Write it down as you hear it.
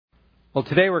Well,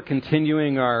 today we're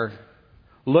continuing our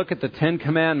look at the Ten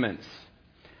Commandments.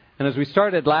 And as we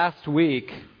started last week,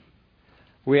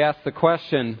 we asked the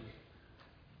question,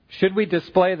 should we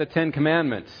display the Ten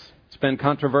Commandments? It's been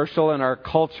controversial in our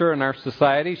culture and our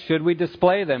society. Should we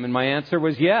display them? And my answer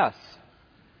was yes.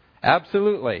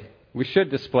 Absolutely. We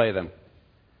should display them.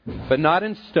 But not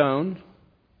in stone.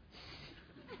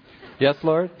 Yes,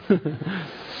 Lord?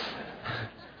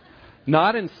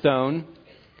 Not in stone.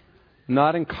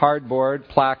 Not in cardboard,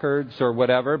 placards, or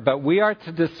whatever, but we are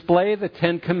to display the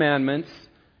Ten Commandments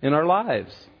in our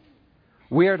lives.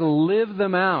 We are to live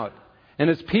them out. And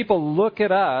as people look at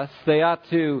us, they ought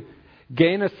to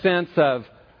gain a sense of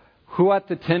what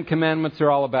the Ten Commandments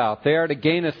are all about. They are to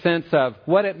gain a sense of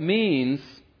what it means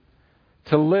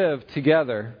to live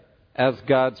together as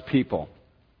God's people.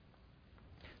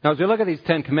 Now, as we look at these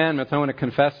Ten Commandments, I want to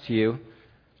confess to you,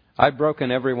 I've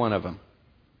broken every one of them.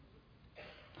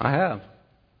 I have.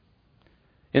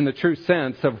 In the true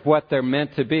sense of what they're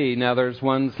meant to be. Now there's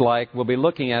ones like we'll be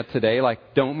looking at today,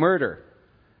 like don't murder,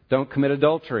 don't commit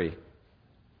adultery.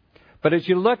 But as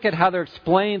you look at how they're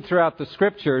explained throughout the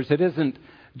Scriptures, it isn't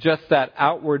just that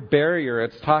outward barrier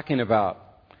it's talking about.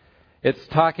 It's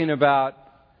talking about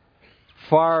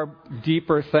far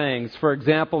deeper things. For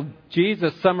example,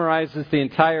 Jesus summarizes the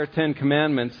entire Ten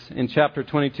Commandments in chapter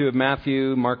 22 of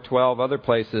Matthew, Mark 12, other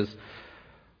places.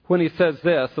 When he says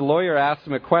this, the lawyer asked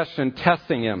him a question,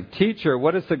 testing him. Teacher,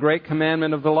 what is the great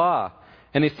commandment of the law?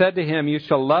 And he said to him, you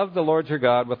shall love the Lord your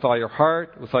God with all your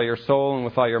heart, with all your soul, and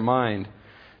with all your mind.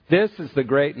 This is the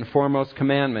great and foremost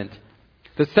commandment.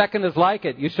 The second is like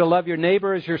it. You shall love your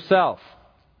neighbor as yourself.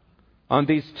 On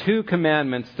these two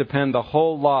commandments depend the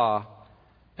whole law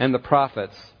and the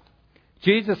prophets.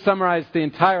 Jesus summarized the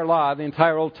entire law, the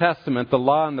entire Old Testament, the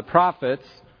law and the prophets,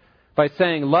 by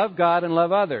saying, love God and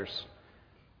love others.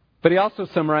 But he also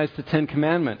summarized the Ten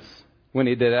Commandments when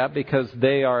he did that because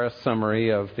they are a summary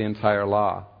of the entire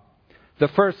law. The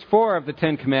first four of the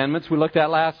Ten Commandments we looked at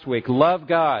last week. Love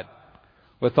God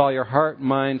with all your heart,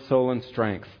 mind, soul, and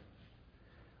strength.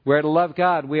 We are to love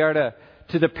God. We are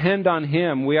to depend on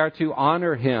Him. We are to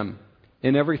honor Him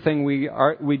in everything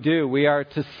we do. We are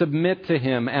to submit to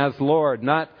Him as Lord,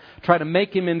 not try to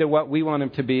make Him into what we want Him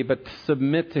to be, but to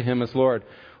submit to Him as Lord.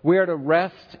 We are to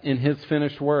rest in His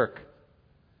finished work.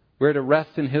 We're to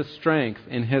rest in His strength,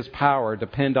 in His power,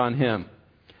 depend on Him.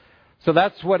 So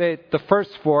that's what the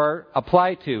first four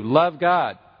apply to. Love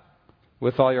God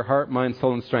with all your heart, mind,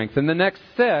 soul, and strength. And the next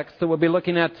six that we'll be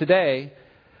looking at today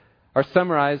are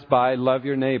summarized by love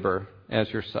your neighbor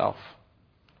as yourself.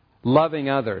 Loving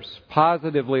others,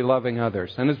 positively loving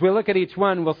others. And as we look at each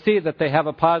one, we'll see that they have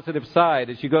a positive side.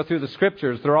 As you go through the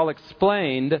Scriptures, they're all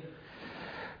explained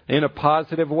in a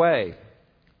positive way.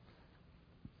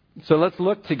 So let's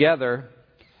look together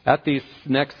at these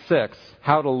next six.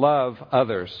 How to love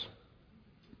others.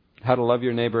 How to love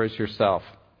your neighbor as yourself.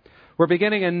 We're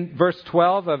beginning in verse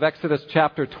 12 of Exodus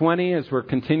chapter 20 as we're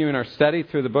continuing our study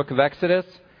through the book of Exodus.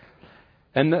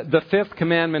 And the fifth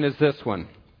commandment is this one.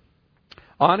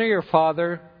 Honor your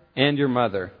father and your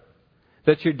mother,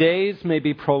 that your days may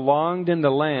be prolonged in the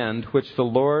land which the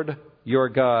Lord your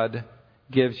God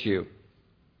gives you.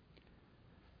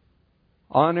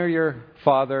 Honor your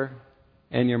father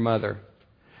and your mother.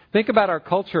 Think about our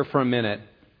culture for a minute.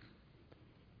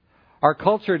 Our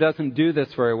culture doesn't do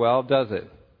this very well, does it?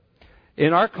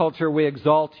 In our culture, we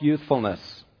exalt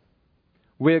youthfulness.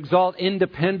 We exalt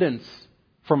independence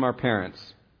from our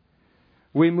parents.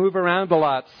 We move around a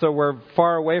lot, so we're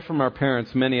far away from our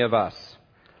parents, many of us.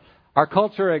 Our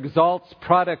culture exalts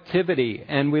productivity,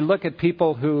 and we look at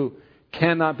people who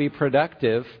cannot be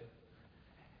productive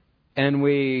and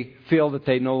we feel that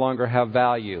they no longer have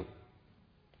value.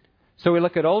 So we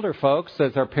look at older folks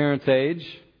as our parents age,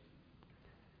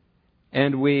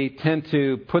 and we tend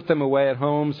to put them away at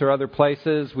homes or other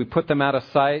places. We put them out of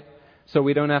sight so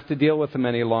we don't have to deal with them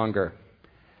any longer.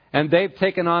 And they've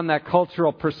taken on that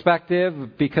cultural perspective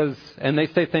and they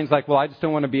say things like, well, I just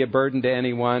don't want to be a burden to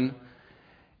anyone.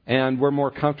 And we're more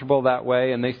comfortable that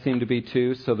way, and they seem to be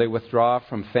too, so they withdraw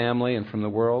from family and from the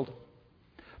world.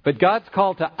 But God's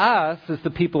call to us as the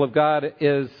people of God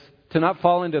is to not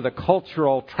fall into the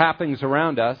cultural trappings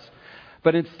around us,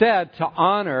 but instead to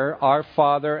honor our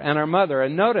father and our mother.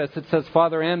 And notice it says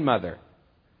father and mother.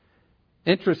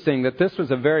 Interesting that this was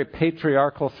a very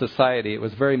patriarchal society. It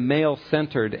was very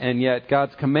male-centered, and yet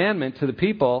God's commandment to the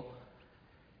people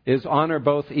is honor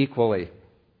both equally.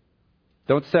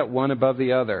 Don't set one above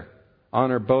the other.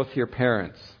 Honor both your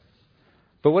parents.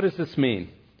 But what does this mean?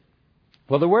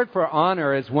 Well, the word for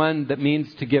honor is one that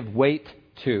means to give weight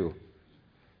to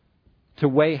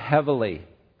weigh heavily,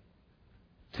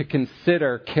 to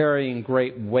consider carrying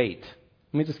great weight.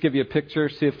 Let me just give you a picture,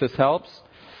 see if this helps.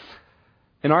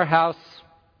 In our house,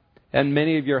 and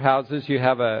many of your houses, you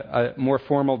have a more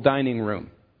formal dining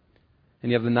room.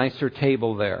 And you have the nicer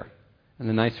table there, and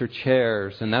the nicer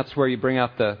chairs, and that's where you bring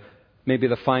out maybe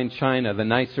the fine china, the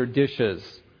nicer dishes.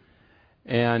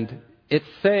 And it's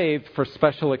saved for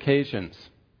special occasions.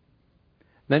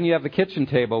 Then you have the kitchen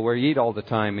table where you eat all the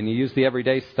time, and you use the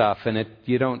everyday stuff, and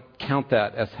you don't count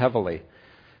that as heavily.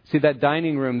 See, that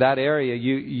dining room, that area,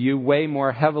 you weigh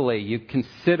more heavily. You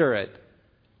consider it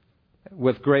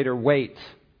with greater weight,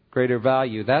 greater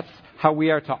value. That's how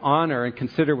we are to honor and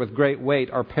consider with great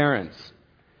weight our parents.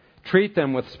 Treat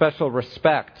them with special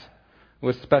respect,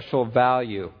 with special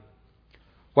value.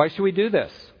 Why should we do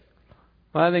this?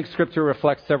 Well, I think Scripture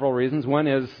reflects several reasons. One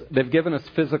is they've given us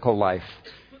physical life.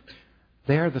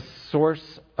 They are the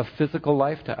source of physical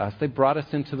life to us. They brought us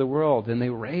into the world, and they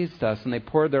raised us, and they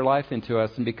poured their life into us,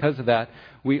 and because of that,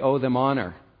 we owe them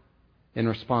honor in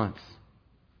response.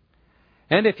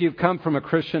 And if you've come from a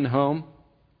Christian home,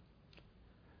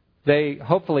 they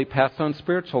hopefully pass on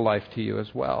spiritual life to you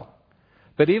as well.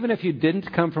 But even if you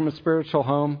didn't come from a spiritual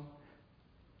home,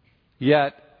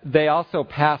 yet they also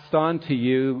passed on to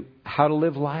you how to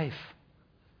live life.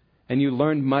 And you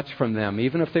learned much from them.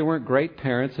 Even if they weren't great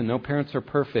parents, and no parents are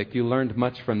perfect, you learned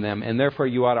much from them. And therefore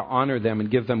you ought to honor them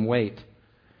and give them weight.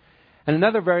 And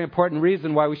another very important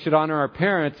reason why we should honor our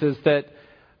parents is that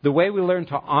the way we learn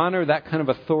to honor that kind of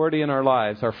authority in our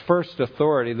lives, our first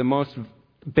authority, the most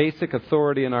basic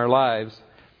authority in our lives,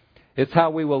 it's how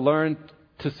we will learn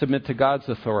to submit to God's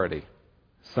authority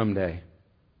someday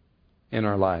in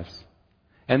our lives.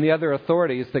 And the other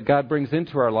authorities that God brings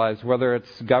into our lives, whether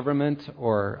it's government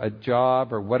or a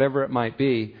job or whatever it might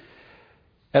be,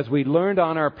 as we learn to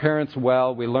honor our parents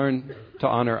well, we learn to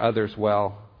honor others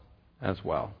well as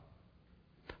well.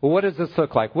 Well, what does this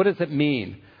look like? What does it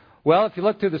mean? Well, if you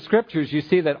look through the Scriptures, you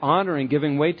see that honoring,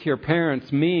 giving weight to your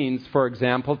parents means, for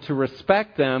example, to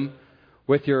respect them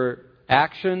with your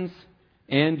actions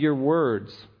and your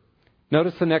words.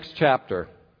 Notice the next chapter,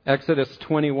 Exodus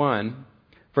 21.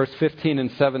 Verse 15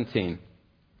 and 17.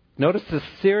 Notice the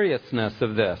seriousness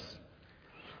of this.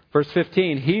 Verse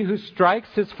 15, he who strikes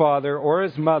his father or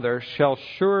his mother shall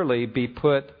surely be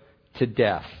put to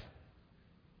death.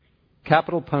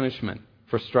 Capital punishment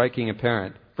for striking a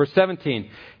parent. Verse 17,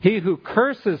 he who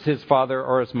curses his father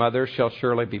or his mother shall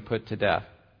surely be put to death.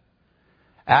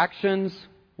 Actions,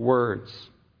 words.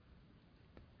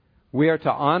 We are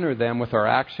to honor them with our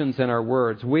actions and our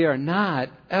words. We are not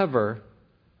ever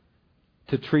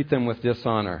to treat them with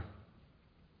dishonor.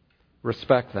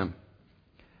 Respect them.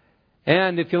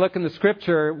 And if you look in the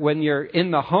Scripture, when you're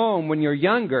in the home, when you're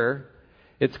younger,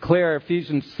 it's clear,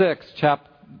 Ephesians 6,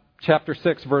 chapter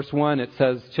 6, verse 1, it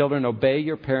says, children, obey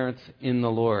your parents in the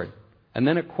Lord. And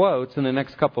then it quotes in the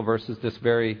next couple of verses this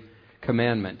very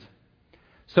commandment.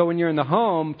 So when you're in the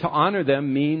home, to honor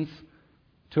them means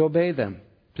to obey them,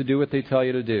 to do what they tell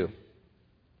you to do.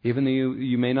 Even though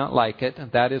you may not like it,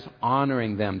 that is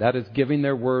honoring them. That is giving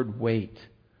their word weight.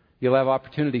 You'll have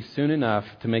opportunity soon enough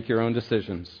to make your own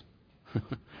decisions.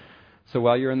 So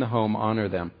while you're in the home, honor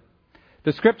them.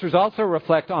 The Scriptures also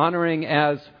reflect honoring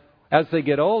as they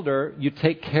get older, you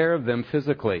take care of them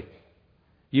physically.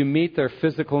 You meet their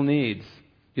physical needs.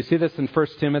 You see this in 1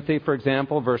 Timothy, for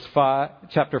example,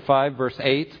 chapter 5, verse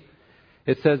 8.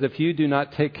 It says, if you do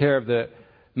not take care of the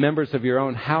members of your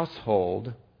own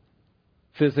household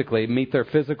physically, meet their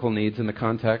physical needs in the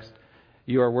context,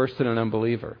 you are worse than an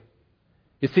unbeliever.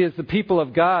 You see, as the people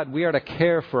of God, we are to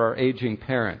care for our aging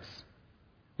parents.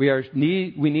 We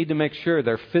need to make sure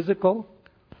their physical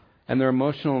and their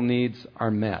emotional needs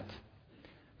are met.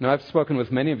 Now, I've spoken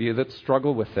with many of you that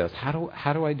struggle with this. How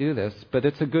do I do this? But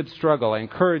it's a good struggle. I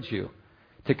encourage you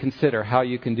to consider how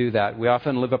you can do that. We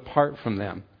often live apart from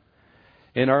them.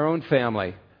 In our own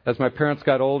family, as my parents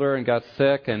got older and got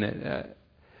sick and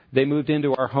they moved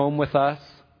into our home with us.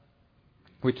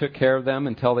 We took care of them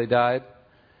until they died.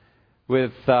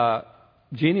 With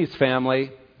Jeannie's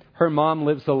family, her mom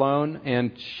lives alone,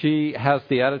 and she has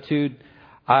the attitude,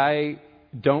 I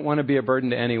don't want to be a burden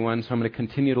to anyone, so I'm going to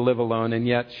continue to live alone. And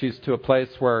yet she's to a place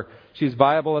where she's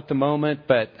viable at the moment,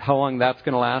 but how long that's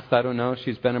going to last, I don't know.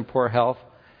 She's been in poor health.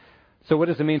 So what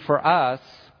does it mean for us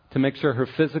to make sure her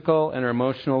physical and her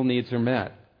emotional needs are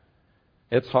met?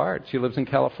 It's hard. She lives in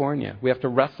California. We have to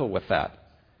wrestle with that.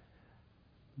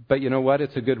 But you know what?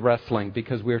 It's a good wrestling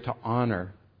because we're to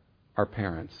honor our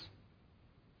parents.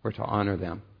 We're to honor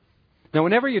them. Now,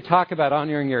 whenever you talk about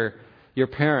honoring your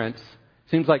parents,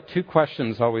 it seems like two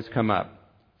questions always come up.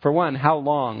 For one, how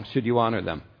long should you honor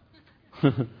them?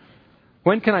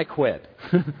 When can I quit?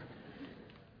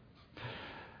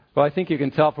 Well, I think you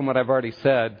can tell from what I've already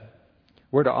said,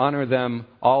 we're to honor them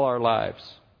all our lives.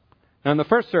 Now, in the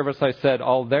first service, I said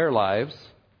all their lives.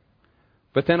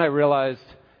 But then I realized,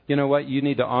 you know what? You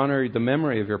need to honor the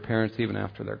memory of your parents even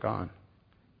after they're gone.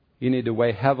 You need to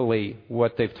weigh heavily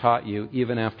what they've taught you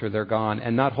even after they're gone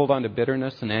and not hold on to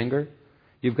bitterness and anger.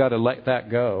 You've got to let that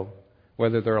go,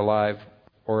 whether they're alive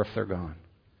or if they're gone.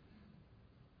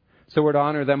 So we're to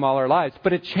honor them all our lives.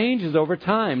 But it changes over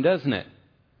time, doesn't it?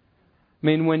 I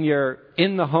mean, when you're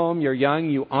in the home, you're young,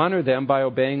 you honor them by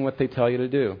obeying what they tell you to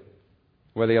do,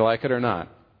 whether you like it or not.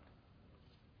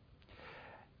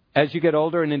 As you get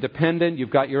older and independent, you've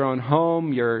got your own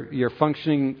home, you're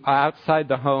functioning outside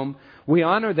the home, we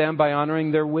honor them by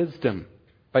honoring their wisdom,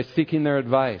 by seeking their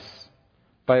advice,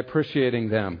 by appreciating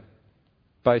them,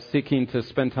 by seeking to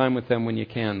spend time with them when you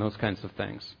can, those kinds of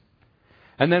things.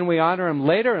 And then we honor them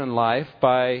later in life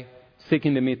by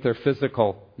seeking to meet their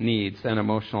physical needs and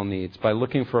emotional needs, by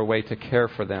looking for a way to care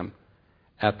for them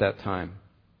at that time.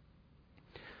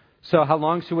 So how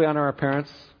long should we honor our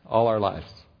parents? All our lives.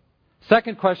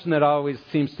 Second question that always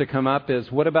seems to come up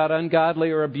is, what about ungodly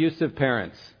or abusive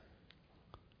parents?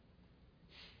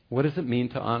 What does it mean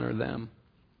to honor them?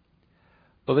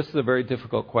 Well, this is a very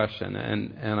difficult question,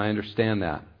 and I understand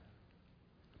that.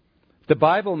 The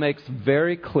Bible makes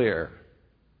very clear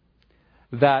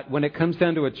that when it comes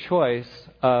down to a choice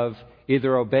of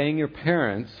either obeying your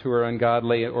parents who are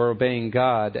ungodly or obeying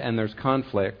God and there's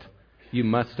conflict, you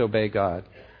must obey God.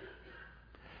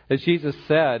 As Jesus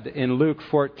said in Luke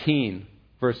 14,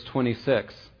 verse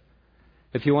 26,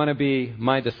 if you want to be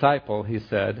my disciple, he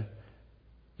said,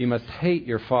 you must hate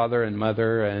your father and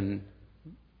mother and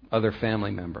other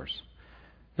family members.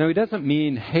 Now, he doesn't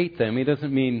mean hate them. He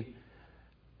doesn't mean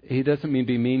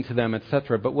be mean to them,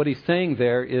 etc. But what he's saying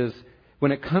there is,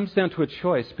 when it comes down to a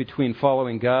choice between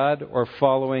following God or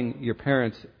following your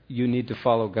parents, you need to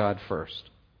follow God first.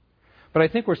 But I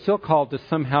think we're still called to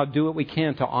somehow do what we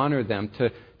can to honor them,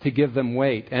 to give them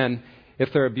weight. And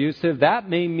if they're abusive, that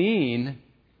may mean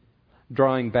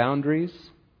drawing boundaries.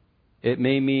 It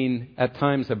may mean at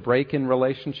times a break in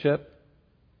relationship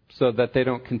so that they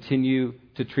don't continue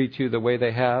to treat you the way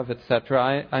they have, etc.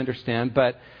 I understand.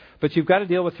 But you've got to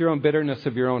deal with your own bitterness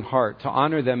of your own heart. To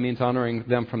honor them means honoring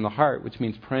them from the heart, which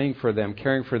means praying for them,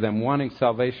 caring for them, wanting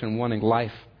salvation, wanting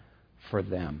life for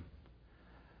them.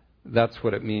 That's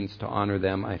what it means to honor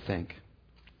them, I think.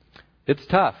 It's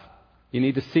tough. You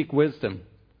need to seek wisdom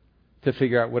to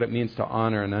figure out what it means to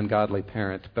honor an ungodly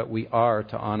parent. But we are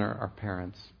to honor our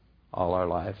parents all our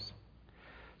lives.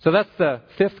 So that's the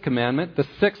fifth commandment. The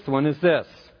sixth one is this.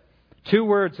 2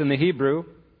 words in the Hebrew.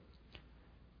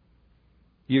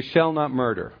 You shall not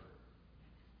murder.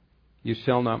 You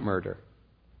shall not murder.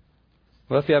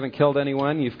 Well, if you haven't killed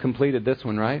anyone, you've completed this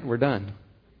one, right? We're done.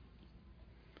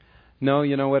 No,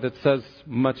 you know what? It says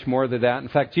much more than that. In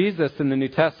fact, Jesus in the New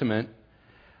Testament,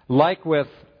 like with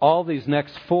all these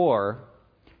next 4,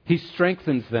 he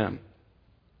strengthens them.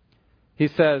 He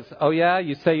says, oh yeah,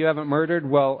 you say you haven't murdered?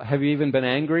 Well, have you even been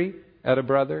angry at a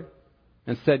brother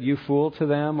and said you fool to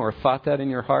them or thought that in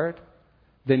your heart?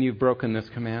 Then you've broken this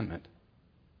commandment.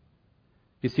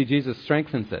 You see, Jesus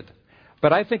strengthens it.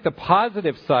 But I think the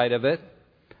positive side of it,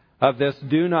 of this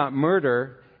do not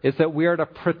murder, is that we are to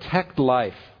protect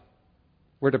life.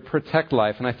 We're to protect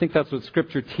life. And I think that's what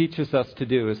Scripture teaches us to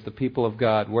do as the people of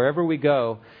God. Wherever we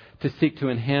go, to seek to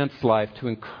enhance life, to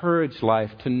encourage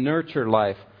life, to nurture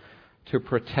life, to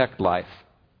protect life.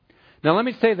 Now let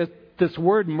me say that this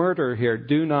word murder here,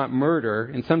 do not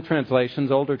murder, in some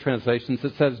translations, older translations,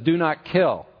 it says do not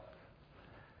kill.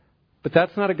 But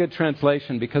that's not a good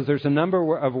translation because there's a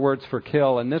number of words for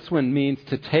kill, and this one means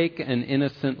to take an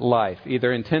innocent life,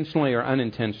 either intentionally or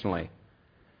unintentionally.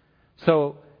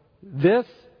 So this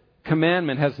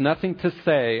commandment has nothing to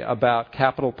say about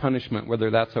capital punishment,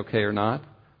 whether that's okay or not,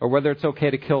 or whether it's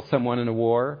okay to kill someone in a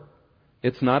war.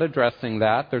 It's not addressing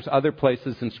that. There's other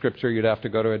places in Scripture you'd have to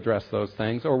go to address those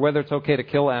things, or whether it's okay to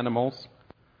kill animals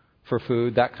for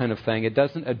food, that kind of thing. It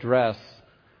doesn't address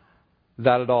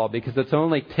that at all, because it's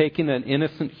only taking an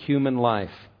innocent human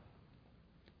life.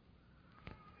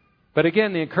 But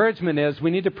again, the encouragement is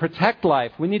we need to protect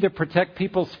life. We need to protect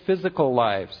people's physical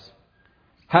lives.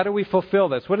 How do we fulfill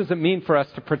this? What does it mean for us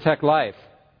to protect life?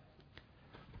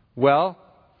 Well,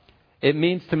 it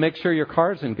means to make sure your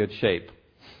car's in good shape,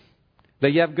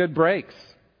 that you have good brakes.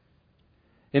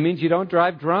 It means you don't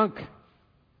drive drunk.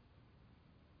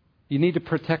 You need to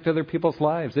protect other people's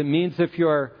lives. It means if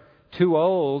you're too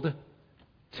old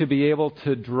to be able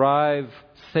to drive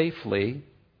safely,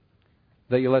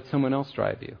 that you let someone else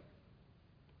drive you,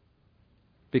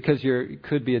 because you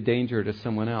could be a danger to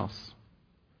someone else.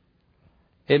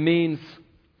 It means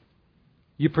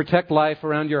You protect life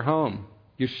around your home.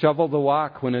 You shovel the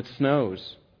walk when it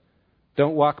snows.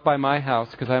 Don't walk by my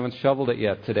house because I haven't shoveled it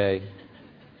yet today.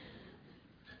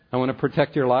 I want to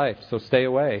protect your life, so stay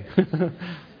away.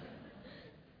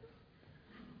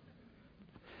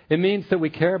 It means that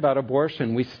we care about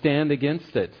abortion. We stand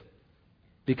against it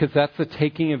because that's the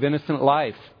taking of innocent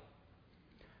life.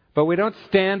 But we don't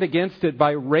stand against it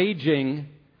by raging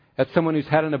at someone who's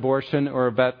had an abortion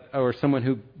or someone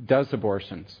who does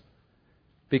abortions.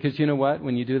 Because you know what?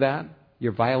 When you do that,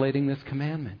 you're violating this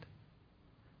commandment.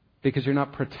 Because you're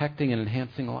not protecting and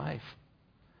enhancing life.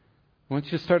 Why don't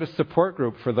you start a support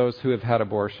group for those who have had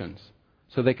abortions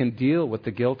so they can deal with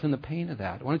the guilt and the pain of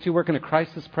that? Why don't you work in a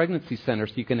crisis pregnancy center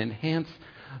so you can enhance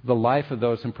the life of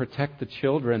those and protect the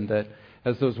children that,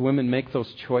 as those women make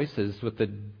those choices with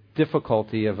the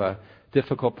difficulty of a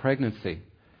difficult pregnancy?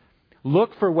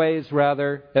 Look for ways,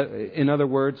 rather, in other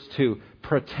words, to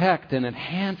protect and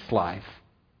enhance life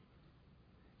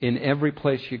in every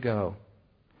place you go.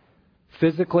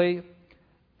 Physically,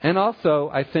 and also,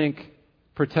 I think,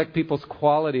 protect people's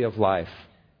quality of life,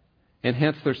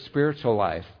 enhance their spiritual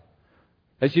life.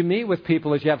 As you meet with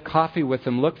people, as you have coffee with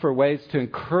them, look for ways to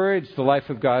encourage the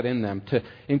life of God in them, to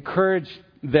encourage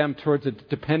them towards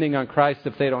depending on Christ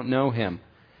if they don't know Him.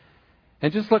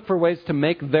 And just look for ways to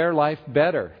make their life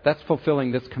better. That's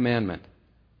fulfilling this commandment.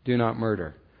 Do not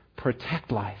murder.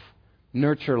 Protect life,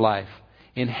 nurture life,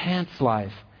 enhance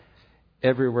life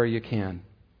everywhere you can.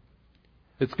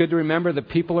 It's good to remember that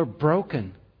people are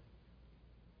broken.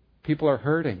 People are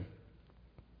hurting.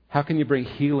 How can you bring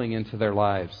healing into their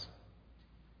lives?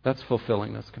 That's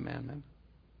fulfilling this commandment.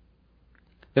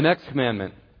 The next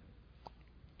commandment.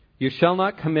 You shall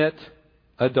not commit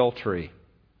adultery.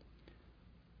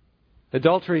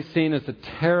 Adultery is seen as a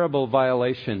terrible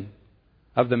violation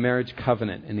of the marriage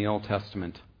covenant in the Old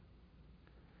Testament.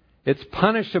 It's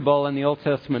punishable in the Old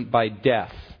Testament by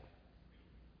death.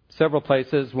 Several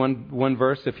places, one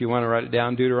verse if you want to write it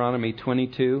down, Deuteronomy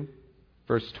 22,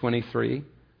 verse 23.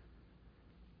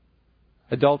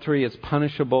 Adultery is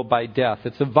punishable by death.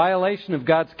 It's a violation of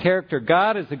God's character.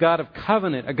 God is a God of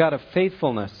covenant, a God of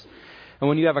faithfulness. And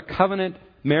when you have a covenant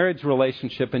marriage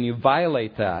relationship and you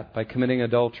violate that by committing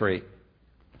adultery,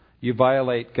 you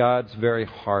violate God's very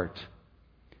heart.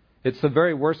 It's the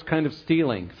very worst kind of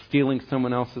stealing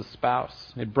someone else's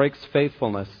spouse. It breaks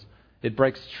faithfulness. It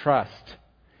breaks trust.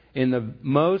 In the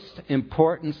most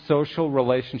important social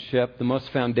relationship, the most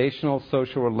foundational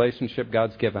social relationship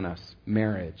God's given us,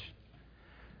 marriage.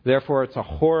 Therefore, it's a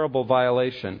horrible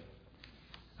violation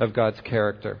of God's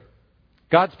character.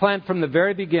 God's plan from the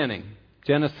very beginning,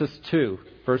 Genesis 2,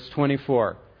 verse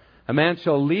 24. A man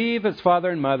shall leave his father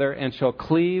and mother and shall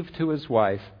cleave to his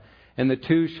wife, and the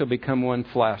two shall become one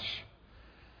flesh.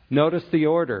 Notice the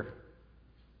order.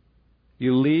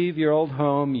 You leave your old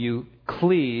home, you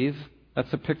cleave.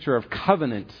 That's a picture of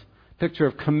covenant, picture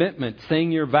of commitment,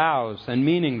 saying your vows and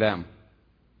meaning them.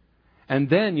 And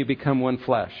then you become one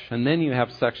flesh. And then you have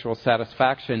sexual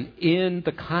satisfaction in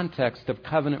the context of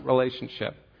covenant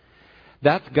relationship.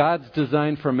 That's God's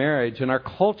design for marriage, and our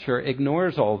culture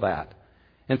ignores all that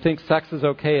and thinks sex is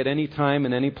okay at any time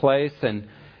and any place and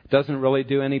doesn't really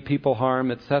do any people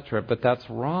harm, etc. But that's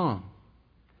wrong.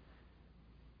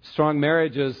 Strong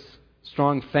marriages,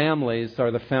 strong families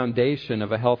are the foundation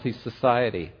of a healthy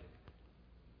society.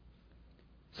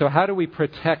 So how do we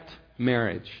protect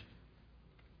marriage?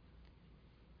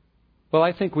 Well,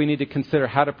 I think we need to consider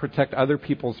how to protect other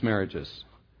people's marriages,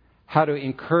 how to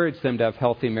encourage them to have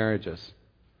healthy marriages,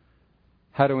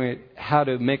 how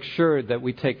to make sure that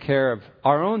we take care of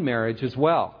our own marriage as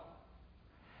well.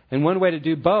 And one way to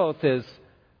do both is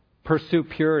pursue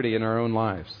purity in our own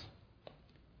lives.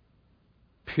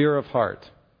 Pure of heart.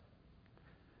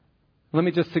 Let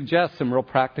me just suggest some real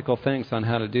practical things on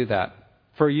how to do that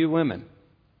for you women.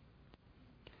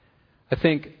 I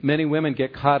think many women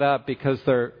get caught up because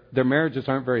their marriages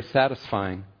aren't very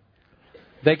satisfying.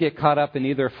 They get caught up in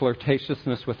either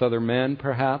flirtatiousness with other men,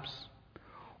 perhaps,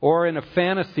 or in a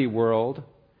fantasy world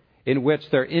in which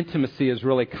their intimacy is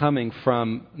really coming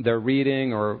from their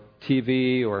reading or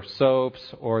TV or soaps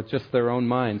or just their own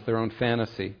minds, their own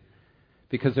fantasy,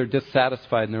 because they're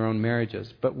dissatisfied in their own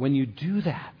marriages. But when you do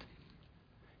that,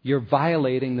 you're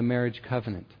violating the marriage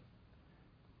covenant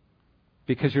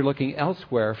because you're looking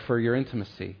elsewhere for your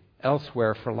intimacy,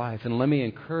 elsewhere for life. And let me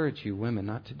encourage you, women,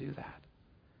 not to do that.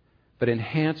 But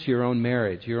enhance your own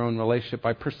marriage, your own relationship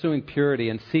by pursuing purity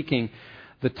and seeking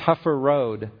the tougher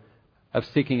road of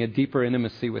seeking a deeper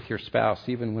intimacy with your spouse,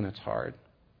 even when it's hard.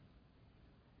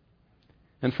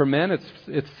 And for men,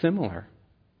 it's similar.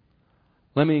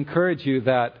 Let me encourage you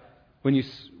that when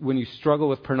you struggle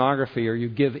with pornography or you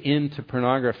give in to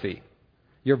pornography.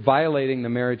 You're violating the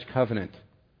marriage covenant.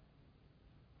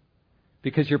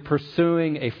 Because you're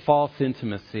pursuing a false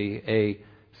intimacy, a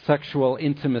sexual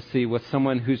intimacy with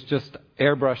someone who's just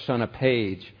airbrushed on a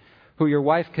page, who your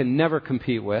wife can never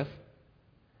compete with,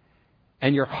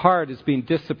 and your heart is being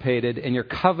dissipated and your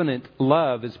covenant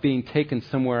love is being taken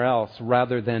somewhere else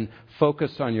rather than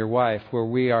focused on your wife, where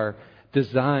we are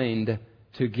designed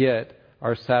to get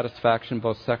our satisfaction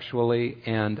both sexually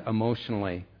and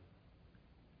emotionally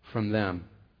from them.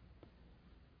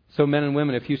 So men and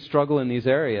women, if you struggle in these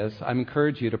areas, I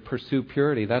encourage you to pursue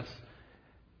purity.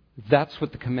 That's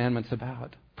what the commandment's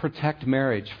about. Protect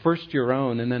marriage, first your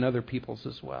own and then other people's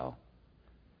as well.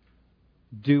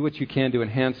 Do what you can to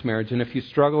enhance marriage. And if you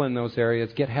struggle in those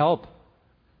areas, get help.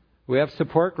 We have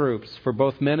support groups for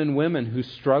both men and women who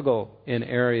struggle in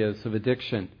areas of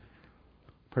addiction,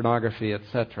 pornography,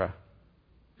 etc.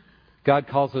 God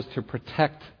calls us to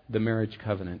protect the marriage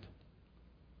covenant.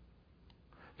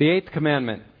 The 8th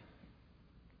commandment.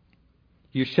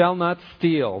 You shall not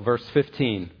steal, verse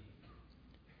 15.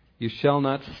 You shall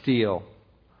not steal.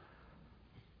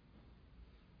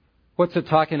 What's it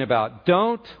talking about?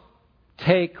 Don't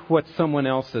take what someone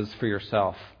else's for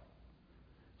yourself.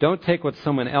 Don't take what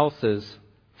someone else's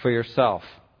for yourself.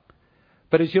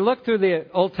 But as you look through the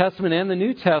Old Testament and the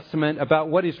New Testament about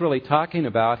what he's really talking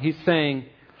about, he's saying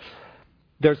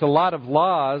there's a lot of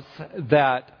laws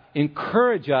that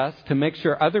encourage us to make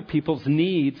sure other people's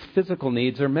needs, physical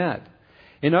needs, are met.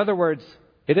 In other words,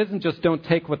 it isn't just don't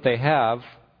take what they have,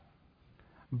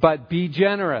 but be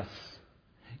generous.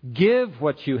 Give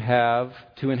what you have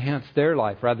to enhance their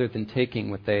life rather than taking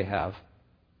what they have.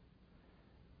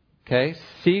 Okay?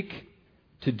 Seek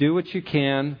to do what you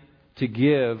can to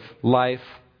give life,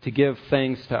 to give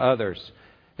things to others.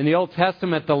 In the Old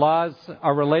Testament, the laws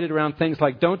are related around things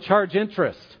like don't charge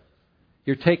interest.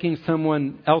 You're taking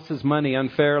someone else's money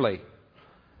unfairly.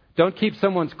 Don't keep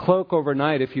someone's cloak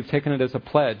overnight if you've taken it as a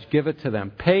pledge. Give it to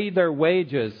them. Pay their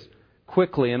wages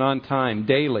quickly and on time,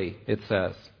 daily, it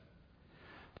says.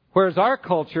 Whereas our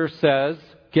culture says,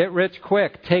 get rich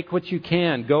quick, take what you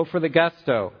can, go for the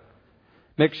gusto.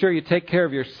 Make sure you take care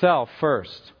of yourself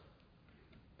first.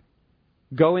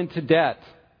 Go into debt,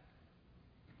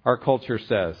 our culture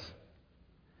says.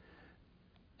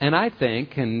 And I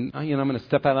think, and I'm going to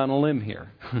step out on a limb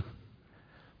here,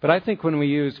 but I think when we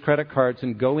use credit cards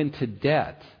and go into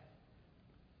debt,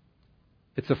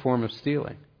 it's a form of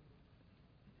stealing.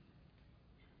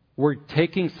 We're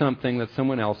taking something that's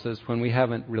someone else's when we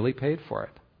haven't really paid for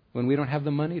it, when we don't have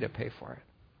the money to pay for it.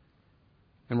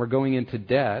 And we're going into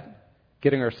debt,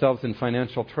 getting ourselves in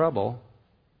financial trouble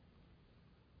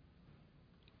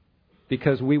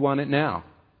because we want it now.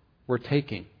 We're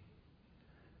taking.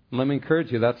 And let me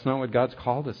encourage you, that's not what God's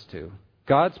called us to.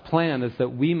 God's plan is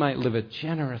that we might live a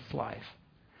generous life,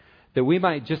 that we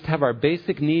might just have our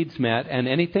basic needs met, and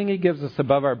anything He gives us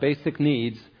above our basic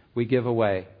needs, we give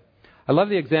away. I love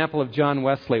the example of John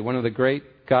Wesley, one of the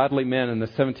great godly men in the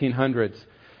 1700s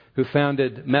who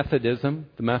founded Methodism,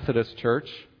 the Methodist Church.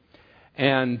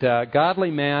 And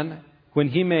godly man, when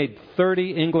he made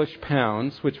 30 English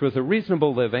pounds, which was a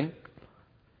reasonable living,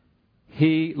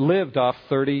 he lived off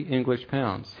 30 English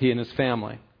pounds, he and his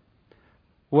family.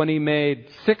 When he made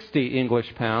 60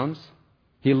 English pounds,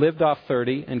 he lived off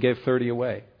 30 and gave 30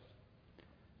 away.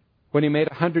 When he made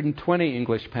 120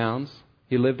 English pounds,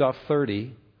 he lived off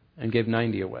 30 and gave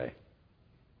 90 away.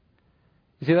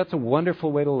 You see, that's a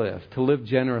wonderful way to live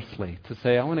generously, to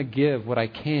say, I want to give what I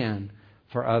can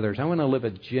for others. I want to live a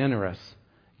generous,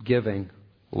 giving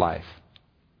life.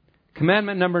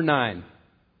 Commandment number 9.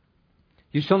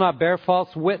 You shall not bear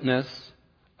false witness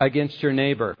against your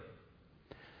neighbor.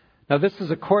 Now, this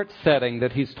is a court setting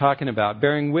that he's talking about,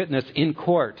 bearing witness in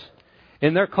court.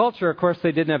 In their culture, of course,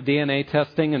 they didn't have DNA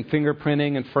testing and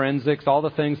fingerprinting and forensics, all the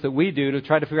things that we do to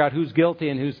try to figure out who's guilty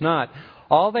and who's not.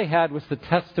 All they had was the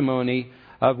testimony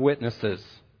of witnesses.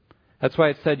 That's why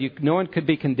it said no one could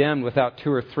be condemned without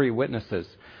 2 or 3 witnesses.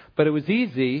 But it was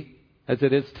easy, as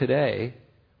it is today,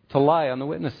 to lie on the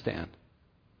witness stand.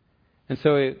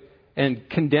 And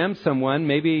condemn someone,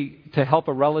 maybe to help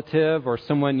a relative or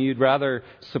someone you'd rather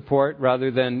support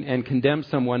and condemn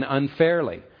someone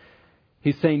unfairly.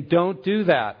 He's saying, don't do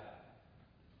that.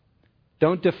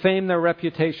 Don't defame their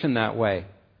reputation that way.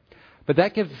 But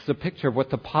that gives us a picture of what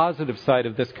the positive side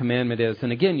of this commandment is.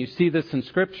 And again, you see this in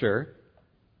Scripture,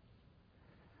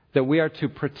 that we are to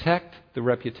protect the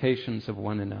reputations of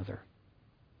one another.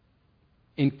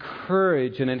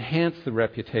 Encourage and enhance the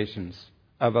reputations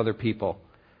of other people,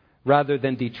 rather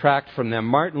than detract from them.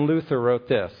 Martin Luther wrote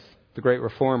this, the great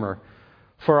reformer.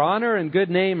 For honor and good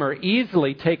name are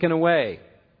easily taken away.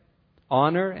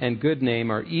 Honor and good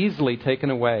name are easily taken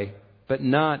away, but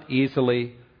not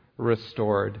easily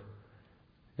restored.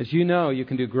 As you know, you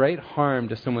can do great harm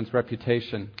to someone's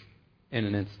reputation in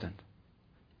an instant.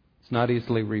 It's not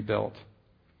easily rebuilt.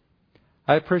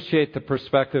 I appreciate the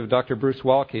perspective of Dr. Bruce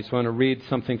Waltke, so I want to read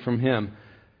something from him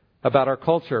about our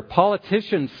culture.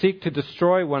 Politicians seek to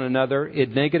destroy one another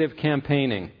in negative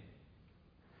campaigning.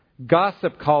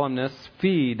 Gossip columnists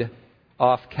feed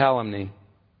off calumny.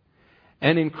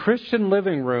 And in Christian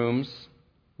living rooms,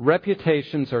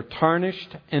 reputations are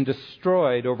tarnished and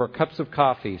destroyed over cups of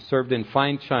coffee served in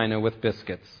fine china with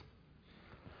biscuits.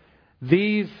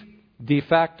 These de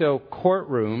facto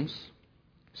courtrooms,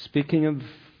 speaking of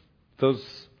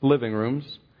those living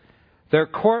rooms, they're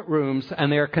courtrooms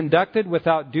and they are conducted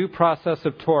without due process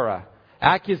of Torah.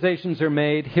 Accusations are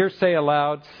made, hearsay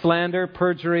allowed, slander,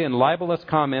 perjury, and libelous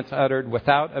comments uttered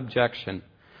without objection.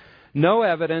 No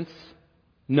evidence,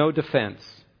 no defense.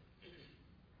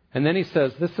 And then he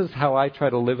says, this is how I try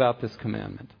to live out this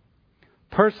commandment.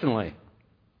 Personally,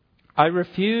 I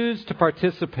refuse to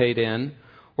participate in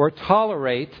or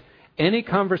tolerate any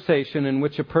conversation in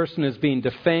which a person is being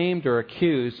defamed or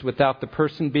accused without the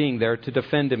person being there to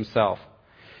defend himself.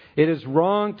 It is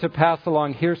wrong to pass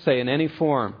along hearsay in any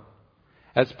form,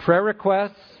 as prayer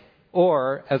requests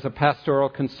or as a pastoral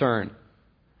concern.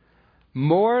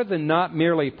 More than not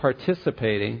merely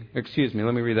participating,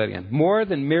 more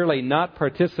than merely not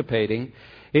participating,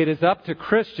 it is up to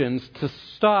Christians to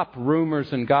stop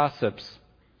rumors and gossips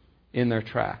in their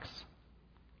tracks.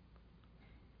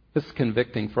 This is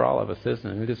convicting for all of us, isn't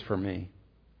it? It is for me.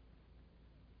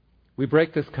 We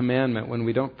break this commandment when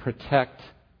we don't protect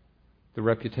the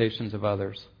reputations of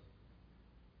others,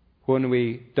 when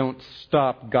we don't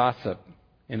stop gossip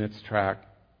in its track.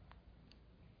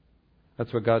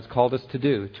 That's what God's called us to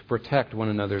do, to protect one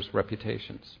another's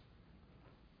reputations.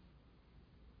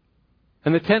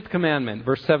 And the 10th commandment,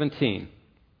 verse 17.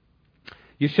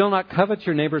 You shall not covet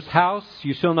your neighbor's house.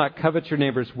 You shall not covet your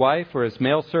neighbor's wife, or his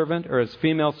male servant, or his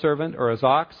female servant, or his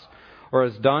ox, or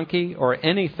his donkey, or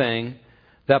anything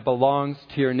that belongs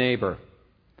to your neighbor.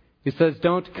 He says,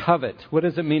 don't covet. What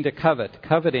does it mean to covet?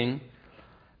 Coveting,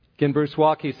 again, Bruce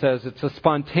Waltke says, it's a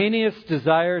spontaneous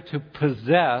desire to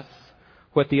possess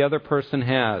what the other person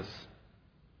has.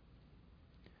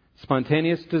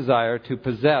 Spontaneous desire to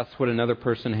possess what another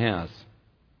person has.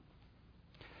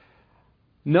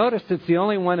 Notice it's the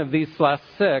only one of these last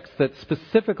 6 that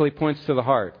specifically points to the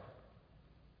heart.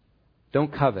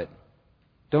 Don't covet.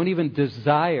 Don't even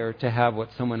desire to have what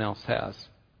someone else has.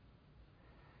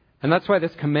 And that's why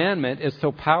this commandment is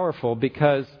so powerful,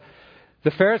 because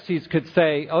the Pharisees could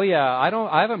say, oh yeah,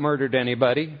 I haven't murdered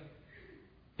anybody.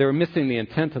 They were missing the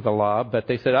intent of the law, but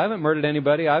they said, I haven't murdered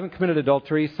anybody, I haven't committed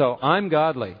adultery, so I'm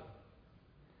godly.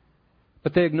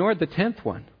 But they ignored the 10th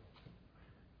one.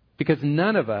 Because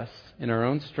none of us, in our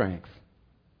own strength,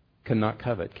 cannot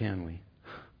covet, can we?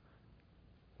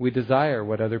 We desire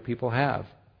what other people have.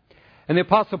 And the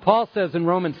Apostle Paul says in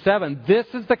Romans 7, this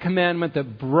is the commandment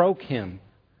that broke him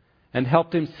and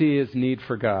helped him see his need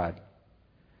for God.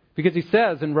 Because he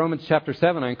says in Romans chapter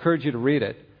 7, I encourage you to read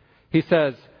it, he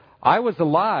says, I was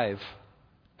alive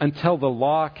until the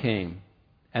law came,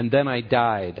 and then I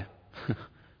died.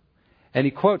 And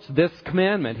he quotes this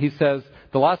commandment. He says,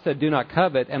 the law said, do not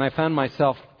covet, and I found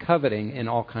myself coveting in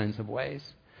all kinds of ways.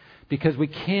 Because we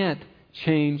can't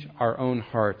change our own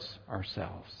hearts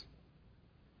ourselves.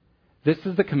 This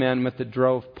is the commandment that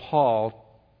drove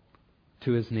Paul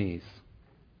to his knees,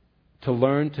 to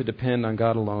learn to depend on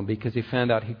God alone, because he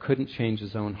found out he couldn't change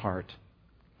his own heart.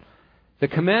 The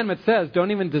commandment says,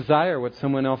 don't even desire what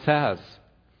someone else has.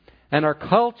 And our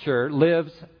culture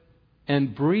lives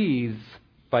and breathes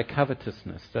by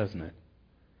covetousness, doesn't it?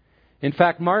 In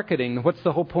fact, marketing, what's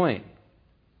the whole point?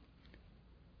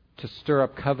 To stir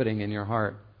up coveting in your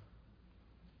heart.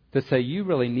 To say, you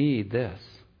really need this.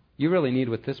 You really need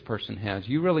what this person has.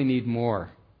 You really need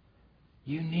more.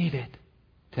 You need it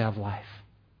to have life.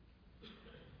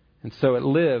 And so it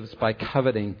lives by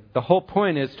coveting. The whole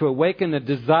point is to awaken a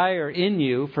desire in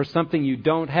you for something you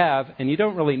don't have and you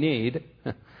don't really need.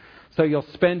 So you'll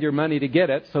spend your money to get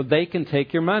it so they can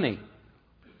take your money.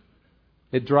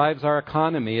 It drives our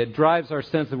economy. It drives our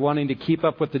sense of wanting to keep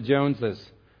up with the Joneses.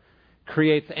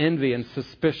 Creates envy and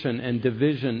suspicion and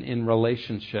division in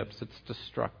relationships. It's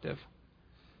destructive.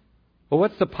 Well,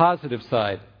 what's the positive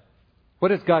side? What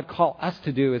does God call us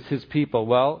to do as His people?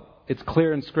 Well, it's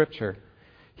clear in Scripture.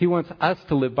 He wants us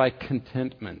to live by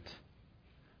contentment,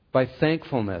 by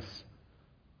thankfulness,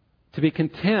 to be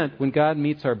content when God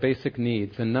meets our basic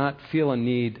needs and not feel a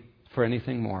need for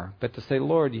anything more, but to say,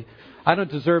 Lord, I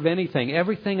don't deserve anything.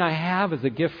 Everything I have is a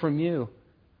gift from you.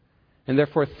 And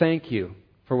therefore, thank you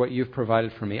for what you've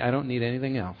provided for me. I don't need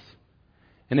anything else.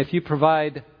 And if you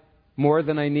provide more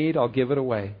than I need, I'll give it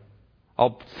away.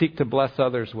 I'll seek to bless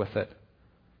others with it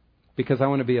because I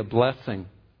want to be a blessing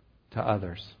to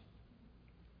others.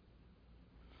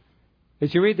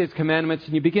 As you read these commandments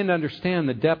and you begin to understand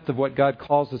the depth of what God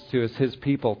calls us to as His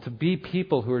people, to be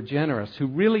people who are generous, who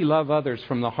really love others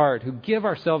from the heart, who give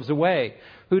ourselves away,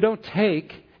 who don't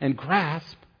take and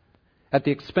grasp at the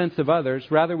expense of others.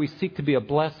 Rather, we seek to be a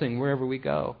blessing wherever we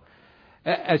go.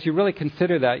 As you really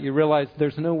consider that, you realize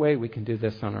there's no way we can do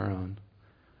this on our own.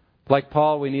 Like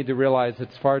Paul, we need to realize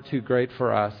it's far too great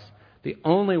for us. The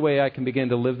only way I can begin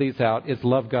to live these out is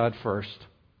love God first.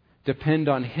 Depend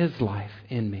on His life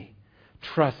in me.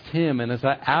 Trust Him, and as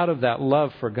out of that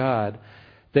love for God,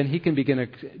 then He can begin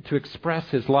to express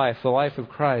His life, the life of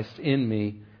Christ in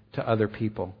me, to other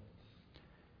people.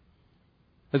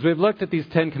 As we've looked at these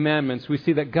 10 commandments, we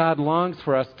see that God longs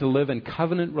for us to live in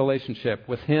covenant relationship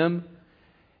with Him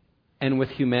and with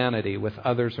humanity, with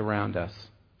others around us.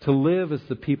 To live as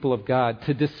the people of God,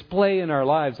 to display in our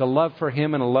lives a love for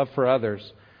Him and a love for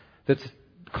others that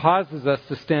causes us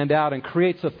to stand out and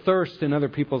creates a thirst in other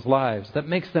people's lives that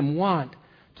makes them want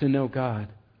to know God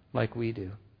like we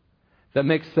do. That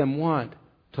makes them want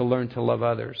to learn to love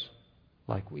others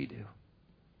like we do.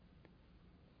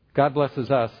 God blesses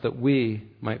us that we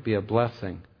might be a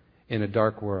blessing in a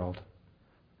dark world.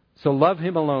 So love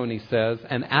Him alone, He says,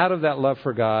 and out of that love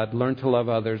for God, learn to love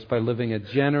others by living a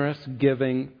generous,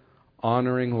 giving,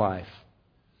 honoring life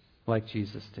like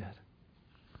Jesus did.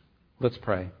 Let's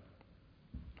pray.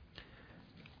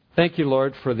 Thank you,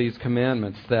 Lord, for these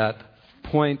commandments that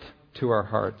point to our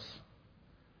hearts,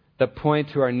 that point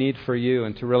to our need for You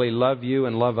and to really love You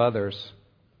and love others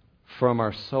from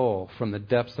our soul, from the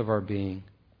depths of our being.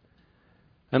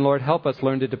 And Lord, help us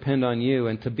learn to depend on You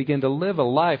and to begin to live a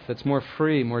life that's more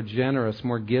free, more generous,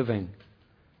 more giving,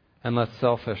 and less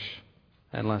selfish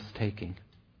and less taking.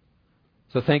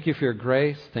 So thank You for Your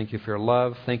grace. Thank You for Your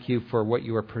love. Thank You for what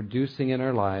You are producing in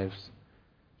our lives.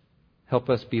 Help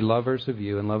us be lovers of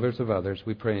You and lovers of others.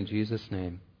 We pray in Jesus'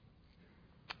 name.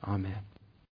 Amen.